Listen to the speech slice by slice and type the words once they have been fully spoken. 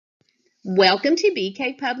Welcome to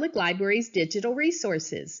BK Public Library's Digital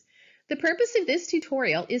Resources. The purpose of this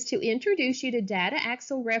tutorial is to introduce you to Data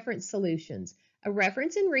Axle Reference Solutions, a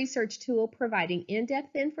reference and research tool providing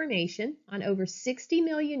in-depth information on over 60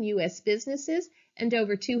 million U.S. businesses and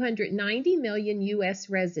over 290 million U.S.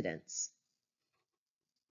 residents.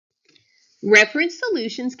 Reference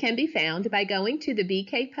solutions can be found by going to the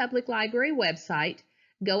BK Public Library website,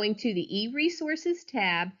 going to the eResources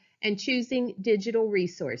tab, and choosing Digital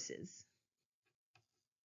Resources.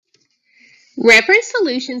 Reference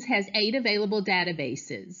Solutions has 8 available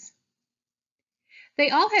databases. They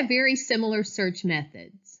all have very similar search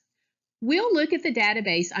methods. We'll look at the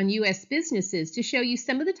database on U.S. businesses to show you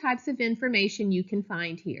some of the types of information you can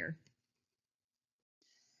find here.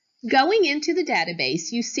 Going into the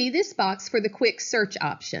database, you see this box for the quick search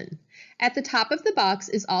option. At the top of the box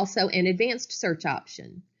is also an advanced search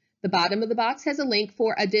option. The bottom of the box has a link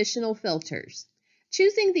for additional filters.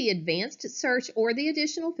 Choosing the advanced search or the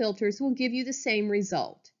additional filters will give you the same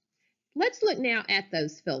result. Let's look now at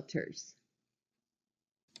those filters.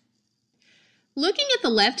 Looking at the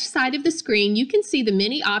left side of the screen, you can see the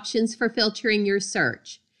many options for filtering your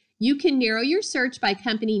search. You can narrow your search by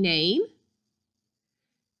company name,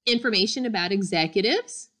 information about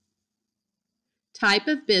executives, type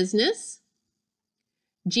of business,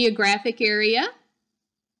 geographic area,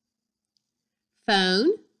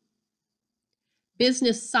 phone,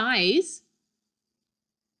 business size,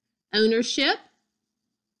 ownership,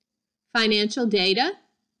 financial data,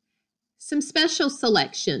 some special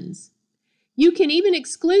selections. You can even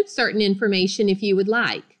exclude certain information if you would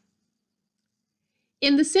like.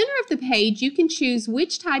 In the center of the page, you can choose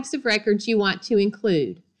which types of records you want to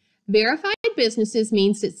include. Verified businesses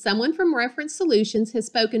means that someone from Reference Solutions has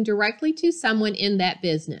spoken directly to someone in that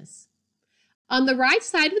business. On the right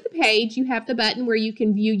side of the page, you have the button where you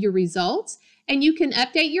can view your results, and you can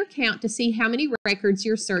update your count to see how many records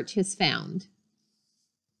your search has found.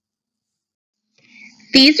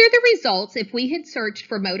 These are the results if we had searched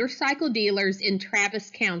for motorcycle dealers in Travis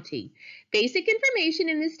County. Basic information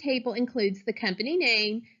in this table includes the company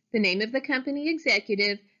name, the name of the company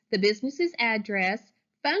executive, the business's address,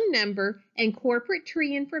 phone number, and corporate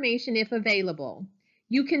tree information if available.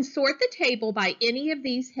 You can sort the table by any of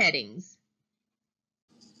these headings.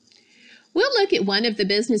 We'll look at one of the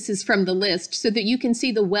businesses from the list so that you can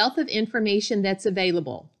see the wealth of information that's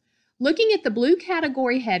available. Looking at the blue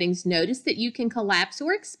category headings, notice that you can collapse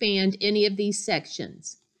or expand any of these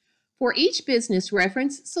sections. For each business,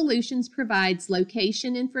 Reference Solutions provides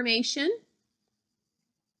location information,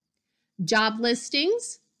 job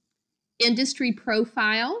listings, industry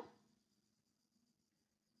profile,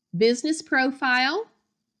 business profile,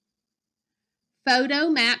 photo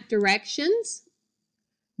map directions,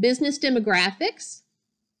 business demographics,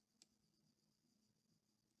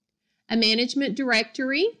 a management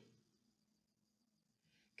directory,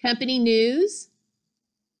 company news,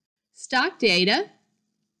 stock data,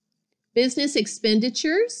 business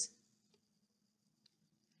expenditures,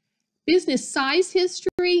 business size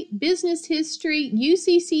history, business history,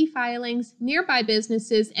 UCC filings, nearby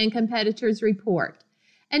businesses, and competitors report.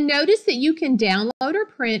 And notice that you can download or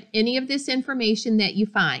print any of this information that you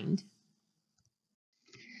find.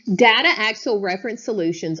 Data Axle Reference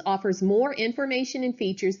Solutions offers more information and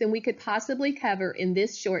features than we could possibly cover in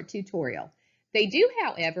this short tutorial. They do,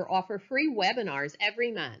 however, offer free webinars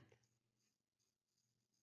every month.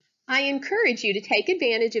 I encourage you to take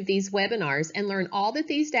advantage of these webinars and learn all that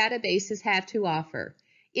these databases have to offer.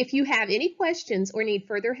 If you have any questions or need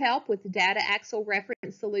further help with Data Axle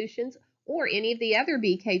Reference Solutions or any of the other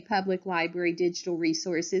BK Public Library digital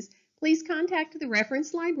resources, please contact the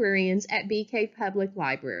reference librarians at BK Public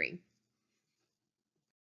Library.